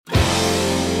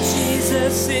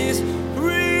Jesus is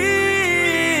real.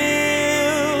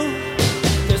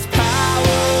 There's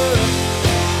power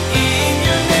in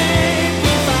your name. We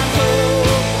find hope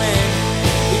when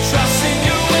we trust in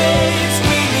your ways.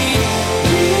 We need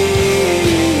you.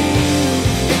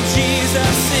 And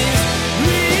Jesus is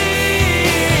real.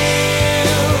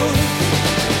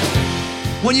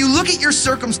 When you look at your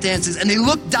circumstances and they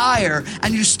look dire,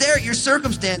 and you stare at your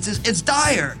circumstances, it's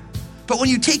dire. But when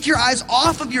you take your eyes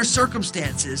off of your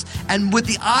circumstances and with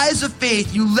the eyes of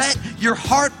faith, you let your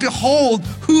heart behold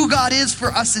who God is for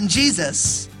us in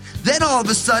Jesus, then all of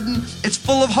a sudden it's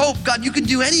full of hope. God, you can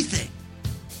do anything.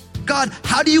 God,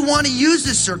 how do you want to use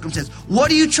this circumstance?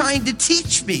 What are you trying to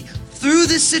teach me through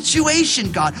this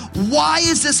situation, God? Why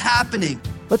is this happening?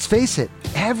 Let's face it,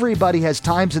 everybody has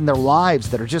times in their lives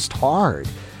that are just hard.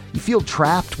 You feel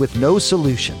trapped with no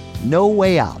solution, no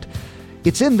way out.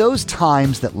 It's in those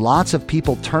times that lots of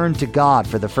people turn to God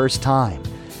for the first time.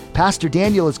 Pastor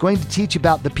Daniel is going to teach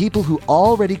about the people who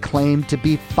already claim to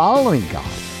be following God,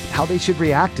 how they should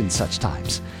react in such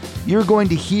times. You're going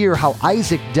to hear how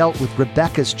Isaac dealt with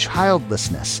Rebekah's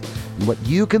childlessness and what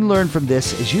you can learn from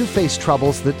this as you face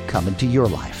troubles that come into your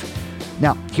life.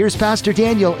 Now, here's Pastor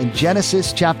Daniel in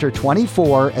Genesis chapter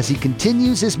 24 as he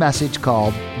continues his message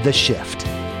called The Shift.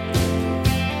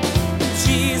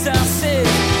 Jesus is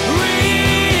real.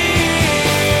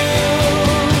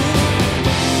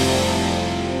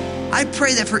 I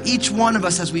pray that for each one of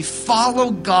us as we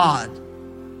follow God,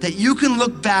 that you can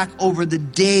look back over the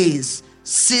days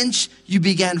since you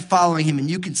began following him and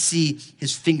you can see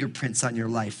his fingerprints on your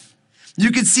life. You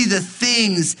can see the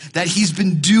things that he's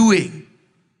been doing.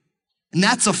 And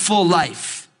that's a full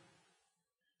life.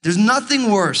 There's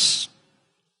nothing worse.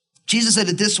 Jesus said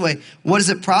it this way: what does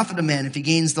it profit a man if he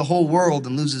gains the whole world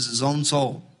and loses his own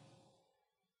soul?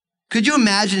 Could you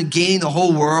imagine gaining the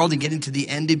whole world and getting to the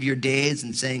end of your days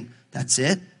and saying, that's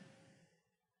it?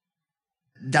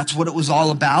 That's what it was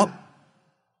all about?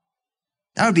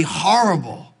 That would be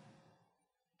horrible.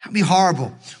 That would be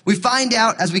horrible. We find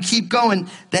out as we keep going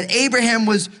that Abraham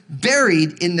was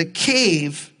buried in the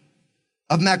cave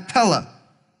of Machpelah.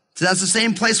 So that's the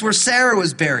same place where Sarah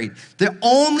was buried. The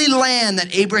only land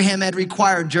that Abraham had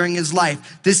required during his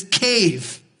life, this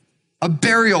cave, a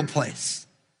burial place.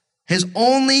 His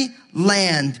only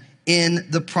land in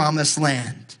the promised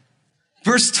land.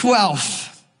 Verse 12.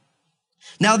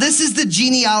 Now this is the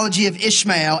genealogy of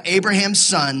Ishmael, Abraham's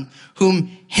son,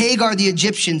 whom Hagar the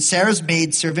Egyptian, Sarah's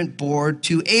maidservant, bore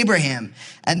to Abraham.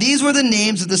 And these were the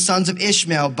names of the sons of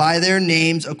Ishmael by their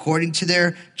names according to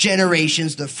their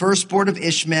generations. The firstborn of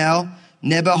Ishmael,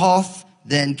 Nebahoth,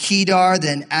 then Kedar,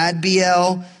 then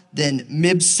Adbeel, then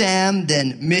Mibsam,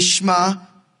 then Mishma.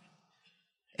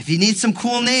 If you need some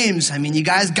cool names, you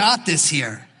guys got this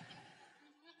here.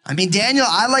 Daniel,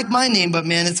 I like my name, but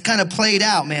man, it's kind of played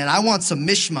out, man. I want some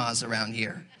Mishmas around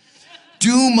here.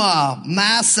 Duma,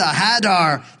 Massa,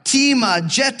 Hadar, Tima,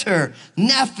 Jeter,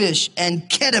 Nephish, and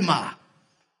Kedema.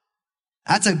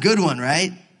 That's a good one,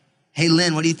 right? Hey,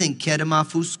 Lynn, what do you think? Kedema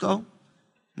Fusco?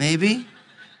 Maybe?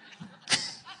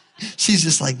 She's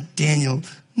just like, Daniel,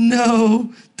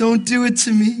 no, don't do it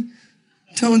to me.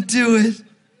 Don't do it.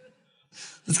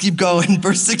 Let's keep going.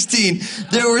 Verse 16.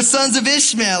 There were sons of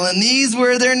Ishmael, and these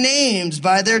were their names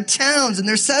by their towns and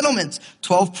their settlements.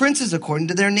 12 princes according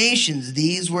to their nations.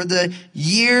 These were the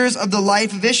years of the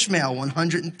life of Ishmael,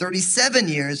 137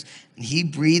 years. And he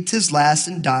breathed his last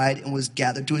and died and was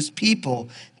gathered to his people.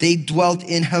 They dwelt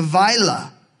in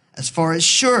Havilah, as far as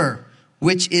Shur,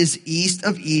 which is east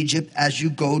of Egypt as you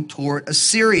go toward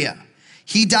Assyria.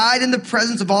 He died in the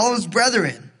presence of all of his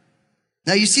brethren.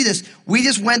 Now you see this. We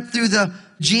just went through the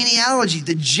genealogy,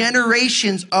 the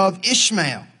generations of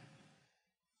Ishmael.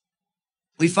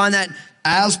 We find that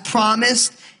as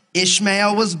promised,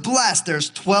 Ishmael was blessed. There's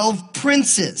 12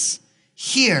 princes.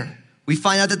 Here, we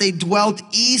find out that they dwelt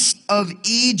east of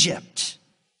Egypt.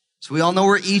 So we all know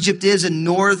where Egypt is in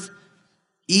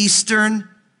northeastern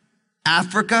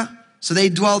Africa. So they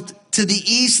dwelt to the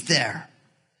east there.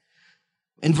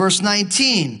 In verse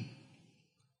 19,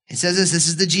 it says this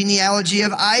is the genealogy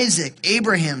of Isaac,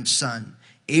 Abraham's son.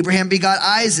 Abraham begot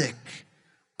Isaac.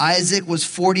 Isaac was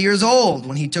 40 years old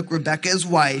when he took Rebekah his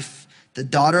wife, the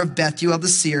daughter of Bethuel the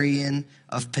Syrian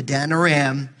of Padan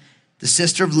Aram, the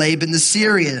sister of Laban the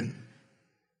Syrian.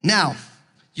 Now,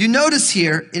 you notice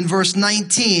here in verse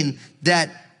 19 that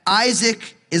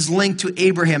Isaac is linked to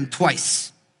Abraham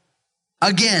twice.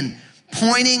 Again,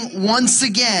 pointing once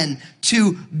again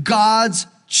to God's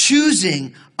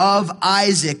choosing of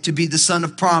Isaac to be the son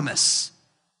of promise.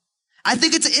 I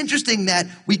think it's interesting that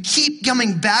we keep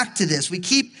coming back to this. We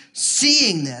keep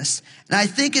seeing this. And I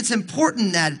think it's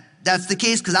important that that's the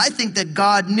case? Because I think that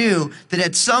God knew that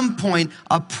at some point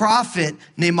a prophet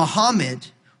named Muhammad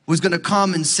was going to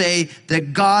come and say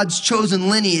that God's chosen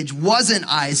lineage wasn't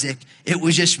Isaac, it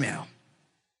was Ishmael.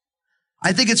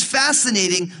 I think it's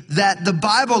fascinating that the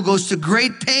Bible goes to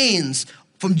great pains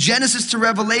from Genesis to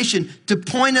Revelation to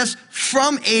point us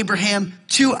from Abraham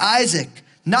to Isaac.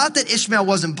 Not that Ishmael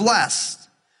wasn't blessed,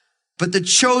 but the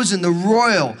chosen, the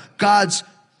royal, God's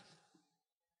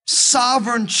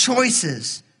sovereign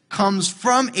choices comes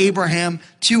from Abraham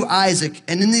to Isaac.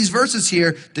 And in these verses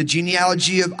here, the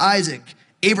genealogy of Isaac,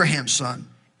 Abraham's son.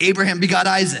 Abraham begot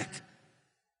Isaac.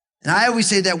 And I always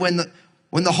say that when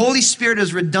the Holy Spirit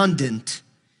is redundant,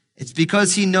 it's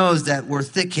because he knows that we're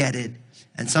thick-headed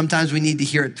and sometimes we need to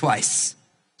hear it twice.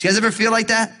 Do you guys ever feel like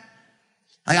that?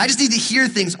 Like, I just need to hear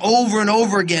things over and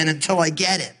over again until I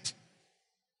get it.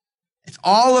 It's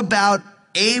all about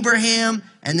Abraham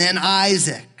and then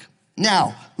Isaac.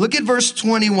 Now, look at verse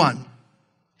 21.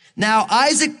 Now,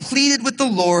 Isaac pleaded with the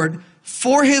Lord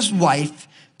for his wife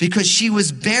because she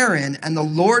was barren, and the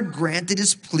Lord granted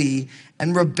his plea,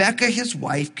 and Rebekah, his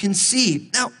wife,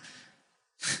 conceived. Now,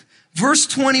 verse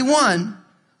 21,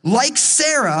 like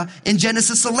Sarah in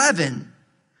Genesis 11,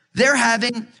 they're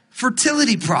having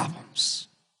fertility problems.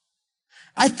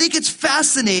 I think it's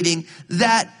fascinating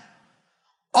that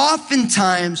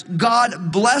oftentimes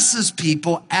God blesses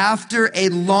people after a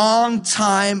long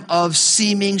time of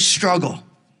seeming struggle.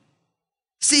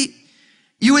 See,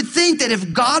 you would think that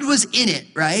if God was in it,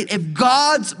 right? If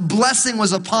God's blessing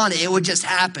was upon it, it would just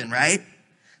happen, right?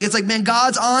 It's like, man,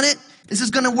 God's on it. This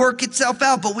is going to work itself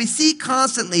out. But we see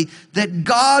constantly that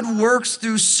God works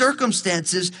through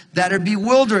circumstances that are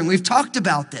bewildering. We've talked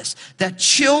about this, that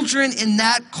children in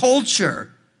that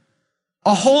culture,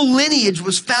 a whole lineage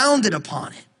was founded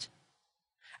upon it.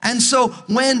 And so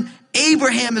when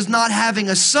Abraham is not having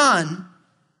a son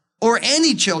or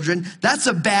any children, that's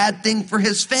a bad thing for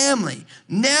his family.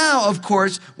 Now, of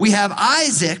course, we have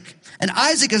Isaac, and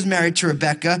Isaac is married to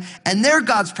Rebekah, and they're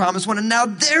God's promised one, and now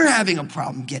they're having a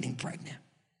problem getting pregnant.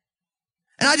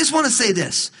 And I just want to say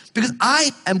this, because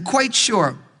I am quite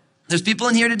sure there's people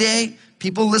in here today,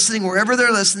 people listening wherever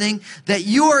they're listening, that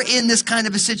you are in this kind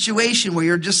of a situation where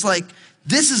you're just like,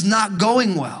 this is not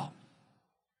going well.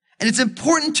 And it's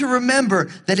important to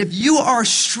remember that if you are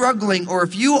struggling or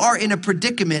if you are in a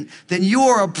predicament, then you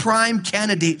are a prime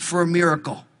candidate for a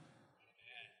miracle.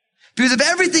 Because if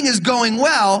everything is going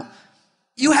well,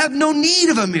 you have no need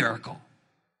of a miracle.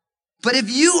 But if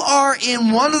you are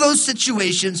in one of those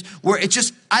situations where it's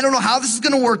just, I don't know how this is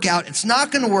going to work out, it's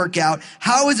not going to work out,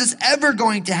 how is this ever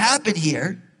going to happen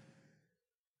here?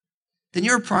 Then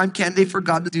you're a prime candidate for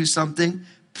God to do something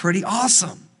pretty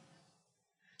awesome.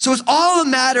 So it's all a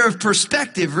matter of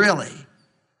perspective, really.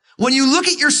 When you look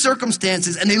at your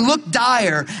circumstances and they look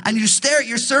dire and you stare at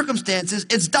your circumstances,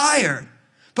 it's dire.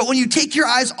 But when you take your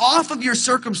eyes off of your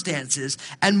circumstances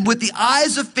and with the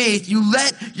eyes of faith, you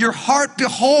let your heart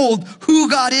behold who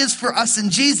God is for us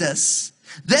in Jesus,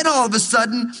 then all of a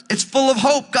sudden it's full of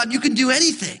hope. God, you can do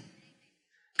anything.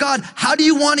 God, how do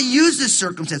you want to use this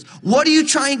circumstance? What are you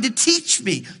trying to teach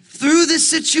me through this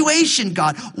situation,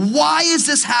 God? Why is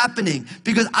this happening?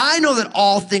 Because I know that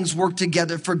all things work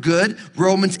together for good.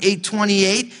 Romans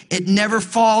 8:28. It never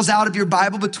falls out of your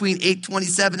Bible between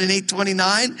 8:27 and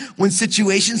 8:29 when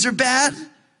situations are bad.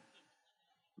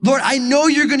 Lord, I know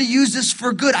you're going to use this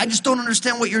for good. I just don't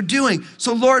understand what you're doing.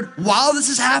 So Lord, while this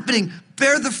is happening,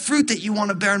 bear the fruit that you want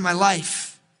to bear in my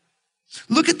life.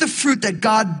 Look at the fruit that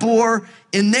God bore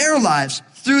in their lives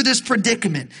through this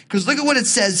predicament. Because look at what it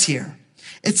says here.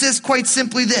 It says quite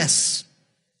simply this.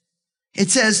 It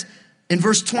says in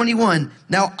verse 21,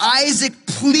 now Isaac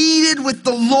pleaded with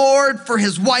the Lord for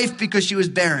his wife because she was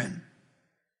barren.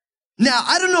 Now,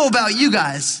 I don't know about you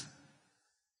guys,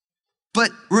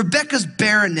 but Rebekah's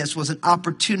barrenness was an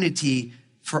opportunity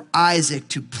for Isaac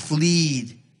to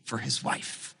plead for his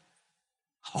wife.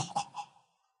 Oh.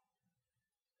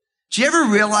 Do you ever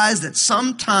realize that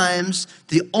sometimes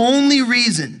the only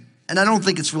reason, and I don't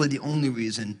think it's really the only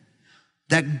reason,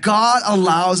 that God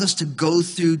allows us to go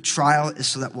through trial is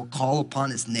so that we'll call upon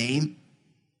his name?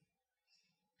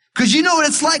 Because you know what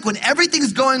it's like when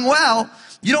everything's going well,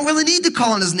 you don't really need to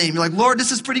call on his name. You're like, Lord,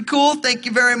 this is pretty cool. Thank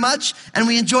you very much. And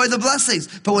we enjoy the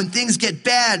blessings. But when things get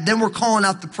bad, then we're calling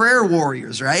out the prayer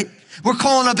warriors, right? We're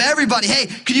calling up everybody. Hey,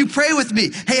 can you pray with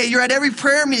me? Hey, you're at every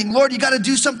prayer meeting. Lord, you got to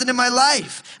do something in my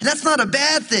life. And that's not a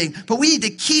bad thing, but we need to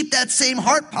keep that same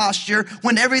heart posture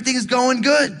when everything's going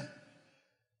good.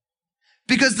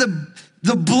 Because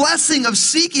the blessing of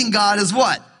seeking God is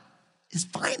what? Is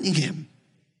finding him.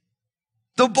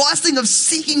 The blessing of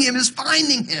seeking him is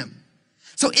finding him.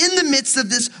 So in the midst of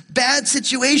this bad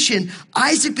situation,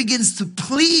 Isaac begins to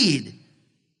plead.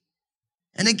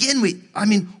 And again,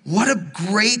 what a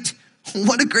great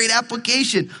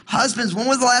application. Husbands, when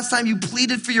was the last time you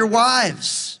pleaded for your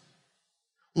wives?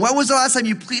 When was the last time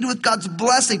you pleaded with God's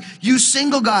blessing? You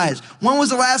single guys, when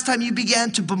was the last time you began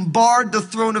to bombard the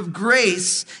throne of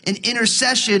grace in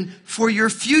intercession for your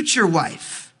future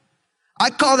wife? I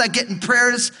call that getting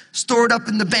prayers stored up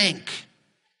in the bank.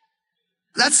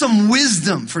 That's some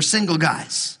wisdom for single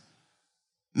guys.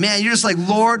 Man, you're just like,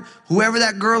 Lord, whoever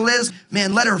that girl is,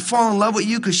 man, let her fall in love with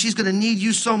you because she's going to need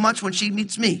you so much when she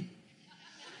meets me.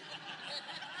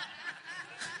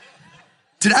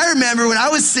 Dude, I remember when I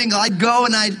was single, I'd go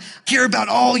and I'd hear about,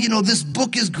 this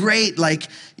book is great.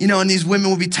 And these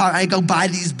women would be talking, I'd go buy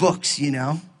these books,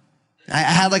 I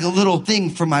had like a little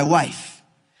thing for my wife.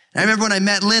 And I remember when I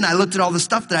met Lynn, I looked at all the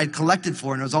stuff that I'd collected for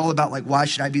her, and it was all about why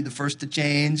should I be the first to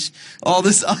change? All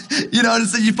this, and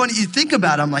it's funny, you think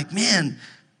about it, I'm like, man,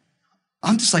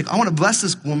 I'm just like, I want to bless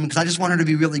this woman because I just want her to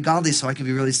be really godly so I can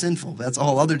be really sinful. But that's a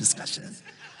whole other discussion.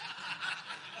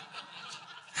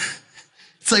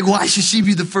 It's like, why should she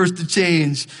be the first to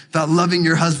change about loving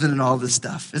your husband and all this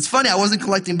stuff? It's funny, I wasn't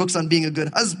collecting books on being a good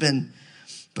husband,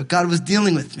 but God was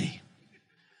dealing with me.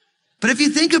 But if you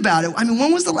think about it,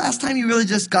 when was the last time you really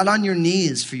just got on your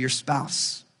knees for your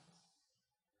spouse?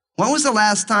 When was the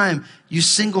last time you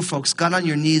single folks got on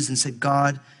your knees and said,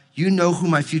 God, you know who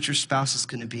my future spouse is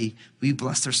going to be. Will you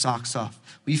bless their socks off?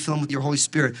 Will you fill them with your Holy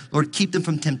Spirit? Lord, keep them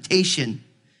from temptation.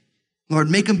 Lord,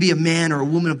 make them be a man or a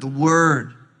woman of the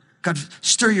word. God,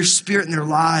 stir your spirit in their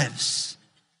lives.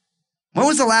 When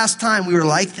was the last time we were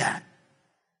like that?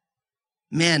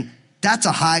 Man, that's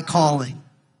a high calling.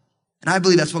 And I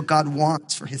believe that's what God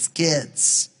wants for his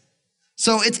kids.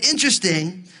 So it's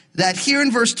interesting that here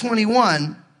in verse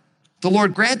 21, the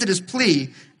Lord granted his plea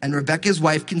and Rebekah's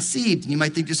wife conceived. And you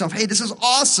might think to yourself, hey, this is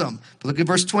awesome. But look at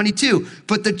verse 22.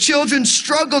 But the children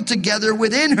struggled together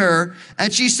within her.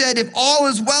 And she said, if all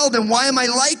is well, then why am I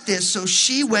like this? So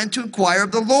she went to inquire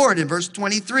of the Lord in verse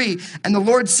 23. And the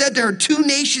Lord said to her, 2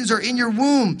 nations are in your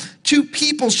womb. 2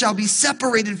 people shall be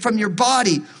separated from your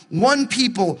body. 1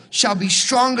 people shall be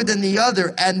stronger than the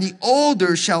other, and the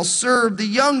older shall serve the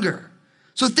younger.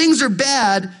 So things are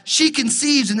bad. She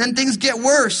conceives, and then things get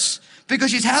worse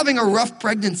because she's having a rough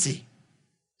pregnancy.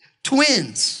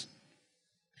 Twins.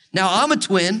 Now, I'm a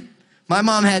twin. My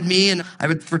mom had me, and I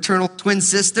have a fraternal twin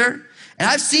sister. And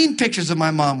I've seen pictures of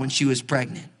my mom when she was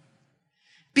pregnant.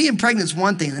 Being pregnant is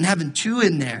one thing, and then having 2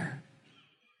 in there.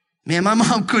 Man, my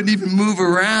mom couldn't even move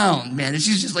around, man. And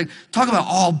she's just like, talk about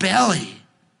all belly.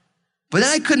 But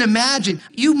then I couldn't imagine,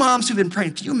 you moms who've been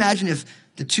pregnant, can you imagine if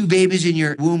the 2 babies in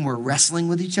your womb were wrestling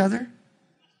with each other?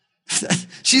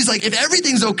 She's like, if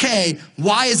everything's okay,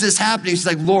 why is this happening? She's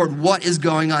like, Lord, what is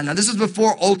going on? Now, this is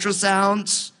before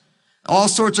ultrasounds, all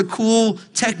sorts of cool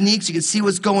techniques. You can see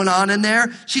what's going on in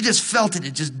there. She just felt it.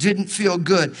 It just didn't feel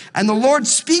good. And the Lord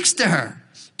speaks to her.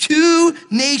 2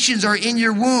 nations are in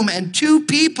your womb, and 2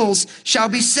 peoples shall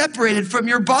be separated from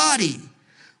your body.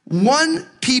 1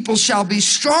 people shall be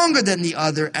stronger than the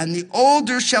other, and the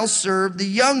older shall serve the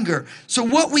younger. So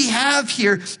what we have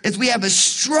here is we have a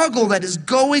struggle that is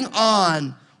going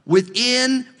on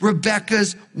within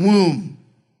Rebekah's womb.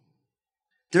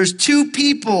 There's 2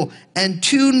 people and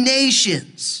 2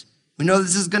 nations. We know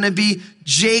this is going to be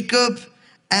Jacob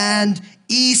and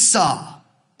Esau.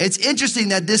 It's interesting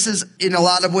that this is in a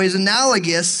lot of ways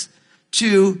analogous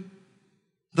to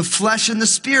the flesh and the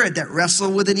spirit that wrestle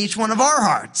within each one of our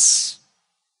hearts.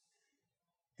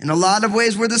 In a lot of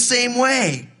ways, we're the same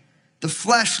way. The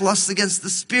flesh lusts against the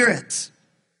spirit,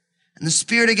 and the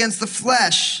spirit against the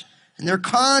flesh, and they're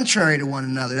contrary to one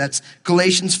another. That's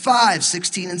Galatians 5,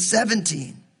 16 and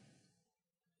 17.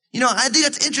 I think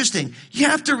that's interesting. You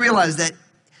have to realize that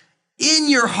in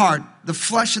your heart, the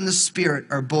flesh and the spirit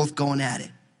are both going at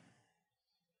it.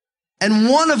 And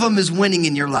one of them is winning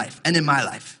in your life and in my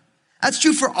life. That's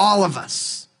true for all of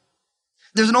us.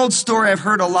 There's an old story, I've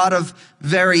heard a lot of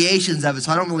variations of it,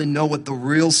 so I don't really know what the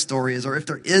real story is, or if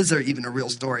there is even a real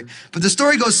story. But the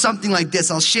story goes something like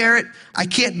this. I'll share it. I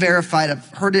can't verify it. I've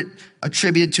heard it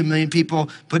attributed to 1 million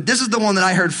people, but this is the one that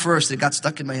I heard first. It got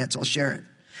stuck in my head, so I'll share it.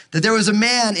 That there was a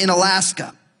man in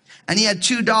Alaska, and he had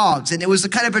 2 dogs, and it was a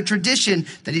kind of a tradition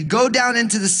that he'd go down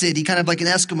into the city, kind of like an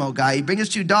Eskimo guy. He'd bring his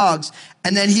 2 dogs,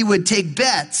 and then he would take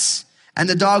bets, and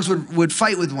the dogs would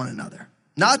fight with one another.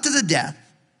 Not to the death,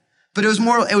 but it was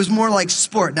more like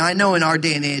sport. Now, I know in our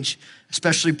day and age,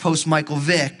 especially post Michael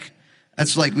Vick,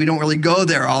 that's like we don't really go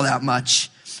there all that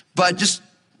much. But just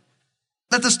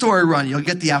let the story run. You'll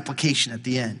get the application at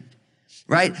the end,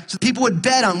 right? So people would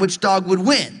bet on which dog would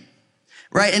win.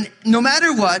 right? And no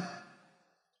matter what,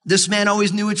 this man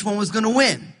always knew which one was going to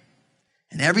win.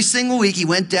 And every single week he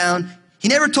went down. He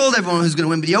never told everyone who was going to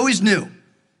win, but he always knew.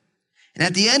 And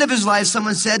at the end of his life,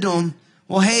 someone said to him,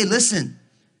 well, hey, listen,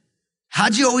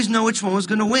 how'd you always know which one was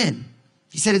going to win?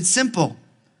 He said, it's simple.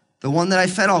 The one that I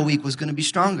fed all week was going to be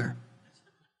stronger.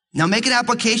 Now make an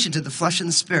application to the flesh and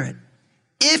the spirit.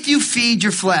 If you feed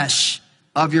your flesh,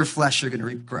 of your flesh, you're going to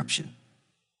reap corruption.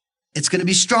 It's going to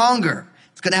be stronger.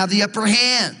 It's going to have the upper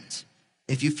hand.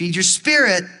 If you feed your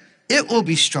spirit, it will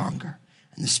be stronger.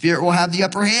 And the spirit will have the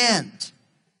upper hand.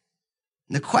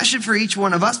 And the question for each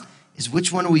one of us is,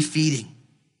 which one are we feeding?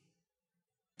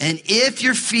 And if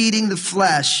you're feeding the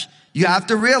flesh, you have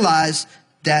to realize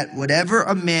that whatever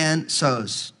a man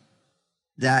sows,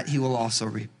 that he will also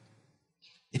reap.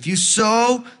 If you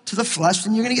sow to the flesh,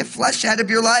 then you're going to get flesh out of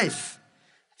your life.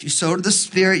 If you sow to the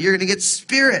spirit, you're going to get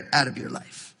spirit out of your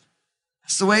life.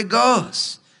 That's the way it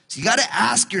goes. So you got to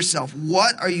ask yourself,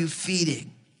 what are you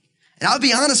feeding? And I'll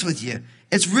be honest with you,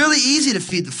 it's really easy to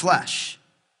feed the flesh.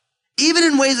 Even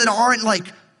in ways that aren't like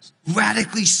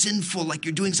radically sinful, like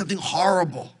you're doing something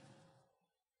horrible.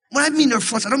 When I mean our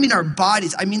flesh, I don't mean our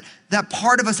bodies. I mean that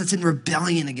part of us that's in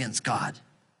rebellion against God.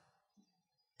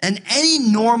 And any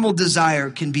normal desire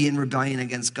can be in rebellion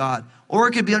against God, or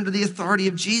it could be under the authority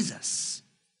of Jesus.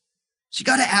 So you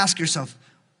got to ask yourself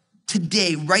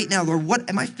today, right now, Lord, what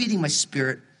am I feeding, my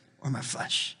spirit or my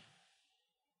flesh?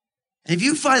 And if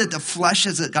you find that the flesh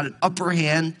has got an upper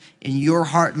hand in your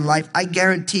heart and life, I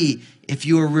guarantee if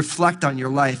you will reflect on your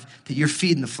life that you're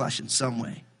feeding the flesh in some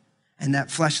way. And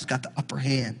that flesh has got the upper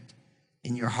hand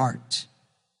in your heart.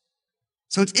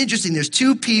 So it's interesting. There's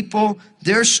two people.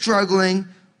 They're struggling.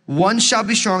 One shall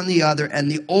be stronger than the other,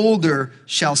 and the older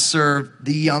shall serve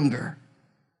the younger.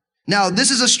 Now,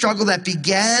 this is a struggle that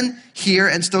began here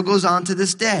and still goes on to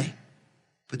this day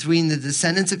between the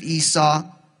descendants of Esau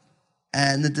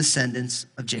and the descendants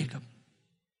of Jacob.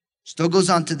 Still goes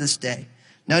on to this day.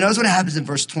 Now, notice what happens in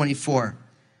verse 24.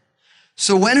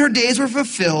 So when her days were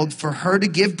fulfilled for her to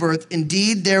give birth,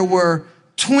 indeed there were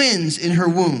twins in her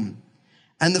womb.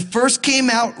 And the first came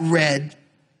out red.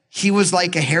 He was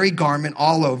like a hairy garment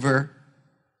all over.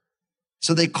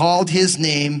 So they called his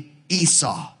name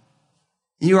Esau.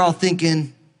 And you're all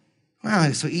thinking,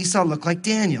 wow, so Esau looked like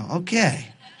Daniel. Okay.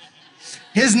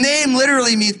 His name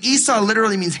Esau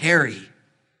literally means hairy.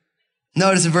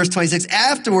 Notice in verse 26,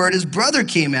 afterward his brother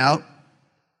came out,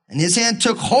 and his hand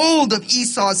took hold of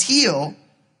Esau's heel.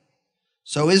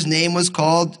 So his name was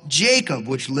called Jacob,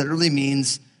 which literally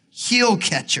means heel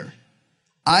catcher.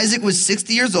 Isaac was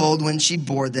 60 years old when she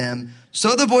bore them.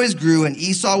 So the boys grew, and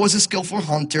Esau was a skillful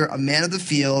hunter, a man of the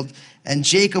field, and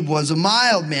Jacob was a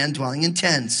mild man dwelling in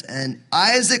tents. And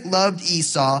Isaac loved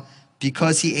Esau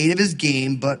because he ate of his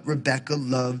game, but Rebekah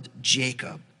loved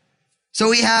Jacob. So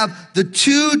we have the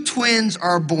two twins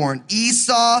are born.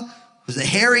 Esau was a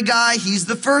hairy guy. He's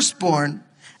the firstborn.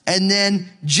 And then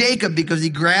Jacob, because he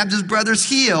grabbed his brother's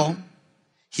heel,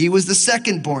 he was the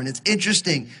secondborn. It's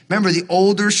interesting. Remember, the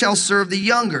older shall serve the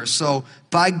younger. So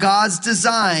by God's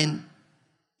design,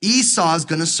 Esau is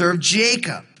going to serve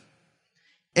Jacob.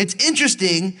 It's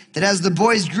interesting that as the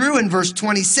boys grew in verse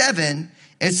 27,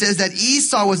 it says that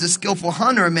Esau was a skillful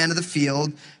hunter, a man of the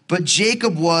field, but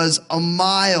Jacob was a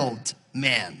mild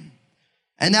man.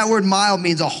 And that word mild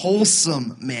means a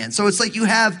wholesome man. So it's like you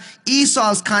have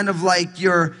Esau's kind of like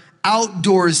your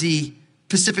outdoorsy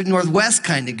Pacific Northwest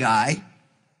kind of guy.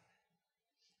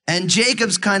 And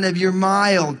Jacob's kind of your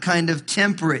mild, kind of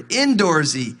temperate,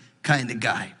 indoorsy kind of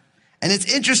guy. And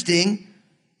it's interesting,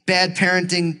 bad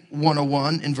parenting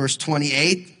 101 in verse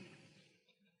 28.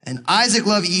 And Isaac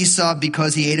loved Esau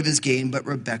because he ate of his game, but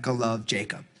Rebekah loved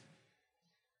Jacob.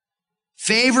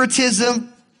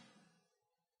 Favoritism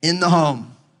in the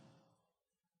home.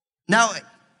 Now,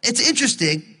 it's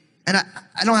interesting, and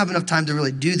I don't have enough time to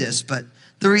really do this, but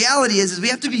the reality is we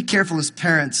have to be careful as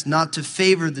parents not to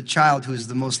favor the child who is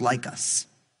the most like us.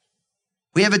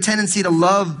 We have a tendency to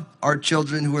love our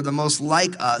children who are the most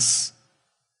like us,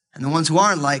 and the ones who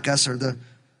aren't like us are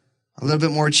a little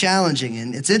bit more challenging.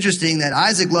 And it's interesting that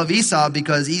Isaac loved Esau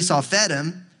because Esau fed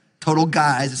him. Total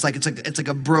guys. It's like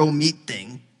a bro meat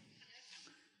thing.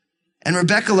 And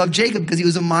Rebekah loved Jacob because he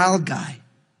was a mild guy.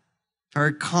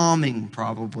 Very calming,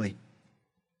 probably.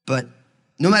 But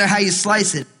no matter how you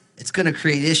slice it, it's going to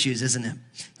create issues, isn't it?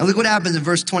 Now look what happens in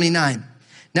verse 29.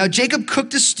 Now Jacob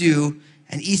cooked a stew,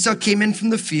 and Esau came in from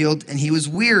the field, and he was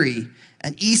weary.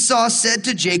 And Esau said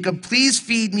to Jacob, please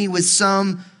feed me with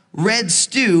some red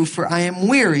stew, for I am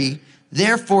weary.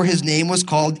 Therefore his name was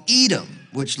called Edom,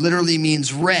 which literally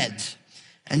means red.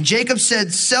 And Jacob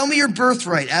said, sell me your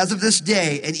birthright as of this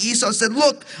day. And Esau said,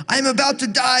 look, I am about to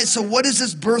die, so what is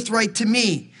this birthright to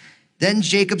me? Then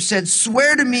Jacob said,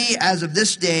 swear to me as of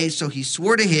this day. So he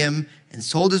swore to him and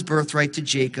sold his birthright to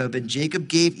Jacob. And Jacob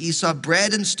gave Esau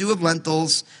bread and stew of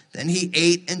lentils. Then he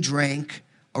ate and drank,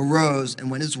 arose,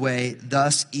 and went his way.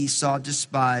 Thus Esau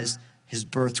despised his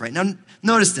birthright. Now,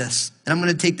 notice this, and I'm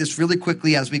going to take this really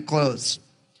quickly as we close.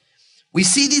 We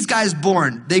see these guys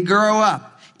born. They grow up.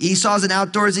 Esau's an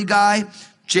outdoorsy guy.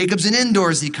 Jacob's an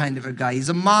indoorsy kind of a guy. He's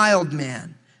a mild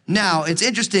man. Now, it's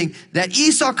interesting that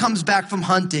Esau comes back from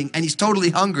hunting and he's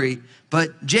totally hungry,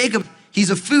 but Jacob,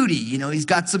 he's a foodie. He's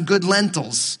got some good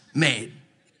lentils made.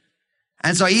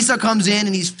 And so Esau comes in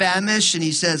and he's famished and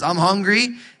he says, I'm hungry.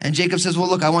 And Jacob says, well,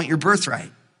 look, I want your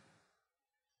birthright.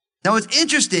 Now, what's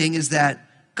interesting is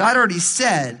that God already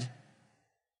said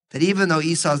that even though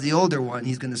Esau's the older one,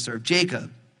 he's going to serve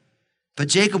Jacob. But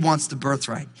Jacob wants the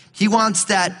birthright. He wants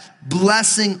that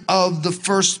blessing of the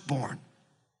firstborn.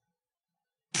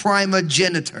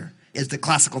 Primogenitor is the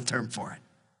classical term for it.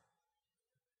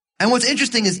 And what's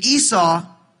interesting is Esau,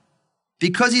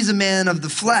 because he's a man of the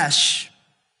flesh,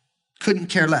 couldn't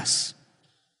care less.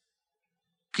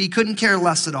 He couldn't care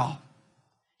less at all.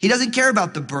 He doesn't care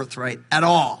about the birthright at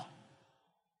all.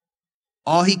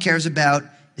 All he cares about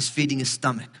is feeding his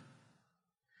stomach.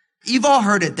 You've all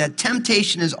heard it, that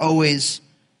temptation is always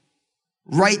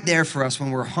right there for us when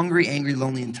we're hungry, angry,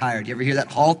 lonely, and tired. You ever hear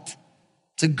that? Halt.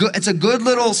 It's a good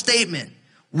little statement.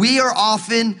 We are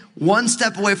often one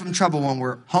step away from trouble when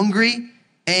we're hungry,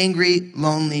 angry,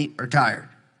 lonely, or tired.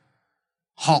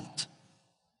 Halt.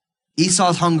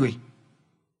 Esau's hungry.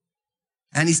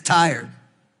 And he's tired.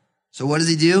 So what does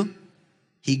he do?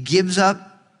 He gives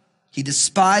up. He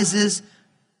despises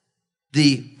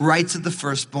the rights of the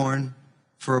firstborn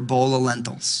for a bowl of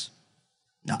lentils.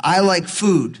 Now, I like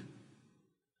food,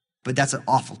 but that's an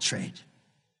awful trade.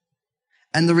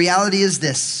 And the reality is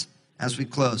this, as we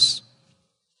close.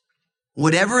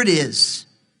 Whatever it is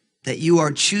that you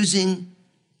are choosing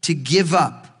to give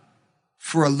up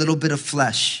for a little bit of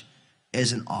flesh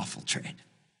is an awful trade.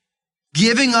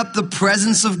 Giving up the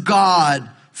presence of God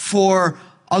for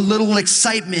a little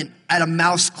excitement at a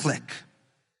mouse click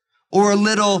or a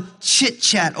little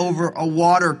chit-chat over a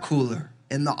water cooler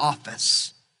in the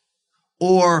office,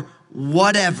 or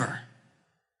whatever.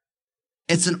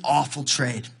 It's an awful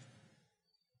trade.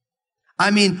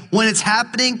 I mean, when it's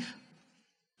happening,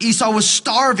 Esau was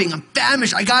starving. I'm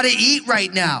famished. I got to eat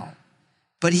right now.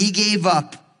 But he gave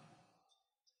up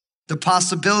the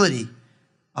possibility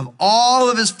of all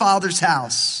of his father's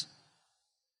house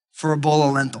for a bowl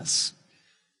of lentils.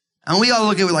 And we all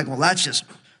look at it like, well, that's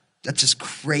just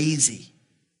crazy.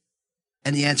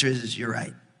 And the answer is you're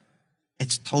right.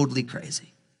 It's totally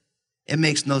crazy. It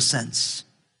makes no sense.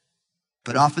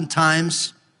 But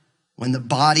oftentimes, when the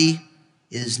body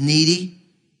is needy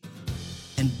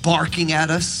and barking at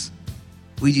us,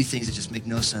 we do things that just make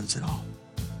no sense at all.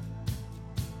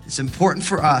 It's important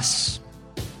for us.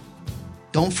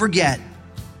 Don't forget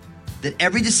that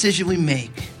every decision we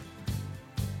make,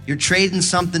 you're trading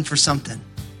something for something.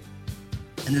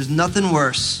 And there's nothing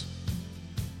worse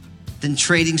than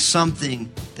trading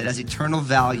something that has eternal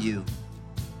value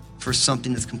for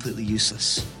something that's completely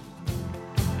useless.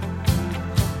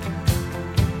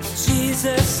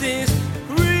 Jesus is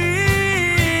real.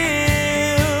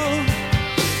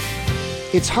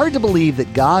 It's hard to believe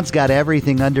that God's got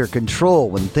everything under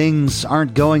control when things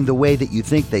aren't going the way that you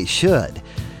think they should.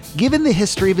 Given the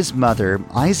history of his mother,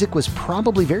 Isaac was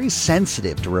probably very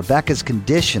sensitive to Rebekah's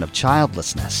condition of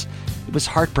childlessness. It was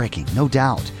heartbreaking, no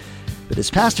doubt. But as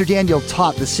Pastor Daniel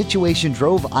taught, the situation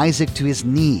drove Isaac to his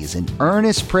knees in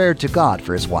earnest prayer to God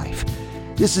for his wife.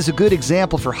 This is a good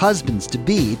example for husbands to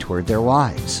be toward their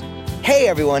wives. Hey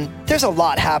everyone, there's a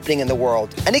lot happening in the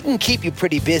world, and it can keep you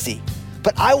pretty busy.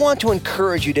 But I want to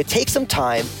encourage you to take some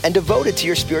time and devote it to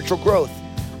your spiritual growth.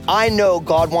 I know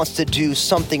God wants to do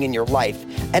something in your life,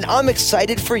 and I'm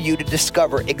excited for you to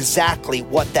discover exactly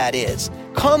what that is.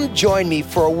 Come join me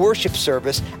for a worship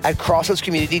service at Crossroads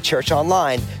Community Church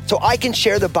online so I can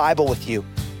share the Bible with you.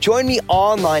 Join me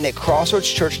online at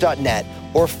crossroadschurch.net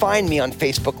or find me on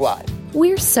Facebook Live.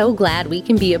 We're so glad we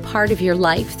can be a part of your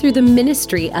life through the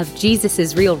ministry of Jesus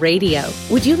is Real Radio.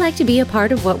 Would you like to be a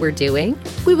part of what we're doing?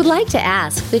 We would like to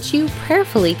ask that you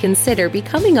prayerfully consider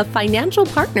becoming a financial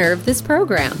partner of this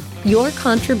program. Your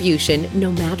contribution,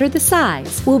 no matter the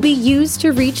size, will be used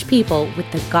to reach people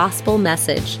with the gospel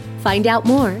message. Find out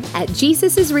more at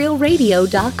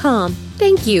JesusIsRealRadio.com.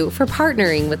 Thank you for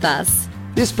partnering with us.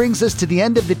 This brings us to the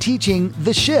end of the teaching,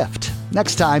 The Shift.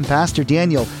 Next time, Pastor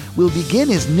Daniel will begin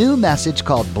his new message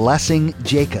called Blessing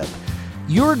Jacob.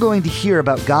 You're going to hear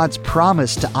about God's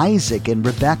promise to Isaac and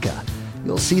Rebekah.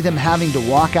 You'll see them having to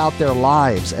walk out their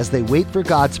lives as they wait for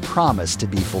God's promise to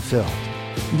be fulfilled.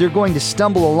 They're going to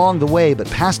stumble along the way, but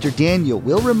Pastor Daniel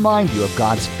will remind you of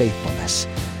God's faithfulness.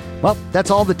 Well,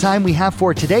 that's all the time we have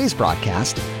for today's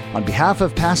broadcast. On behalf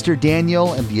of Pastor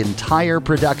Daniel and the entire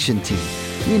production team,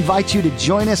 we invite you to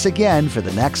join us again for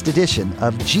the next edition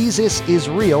of Jesus is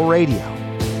Real Radio.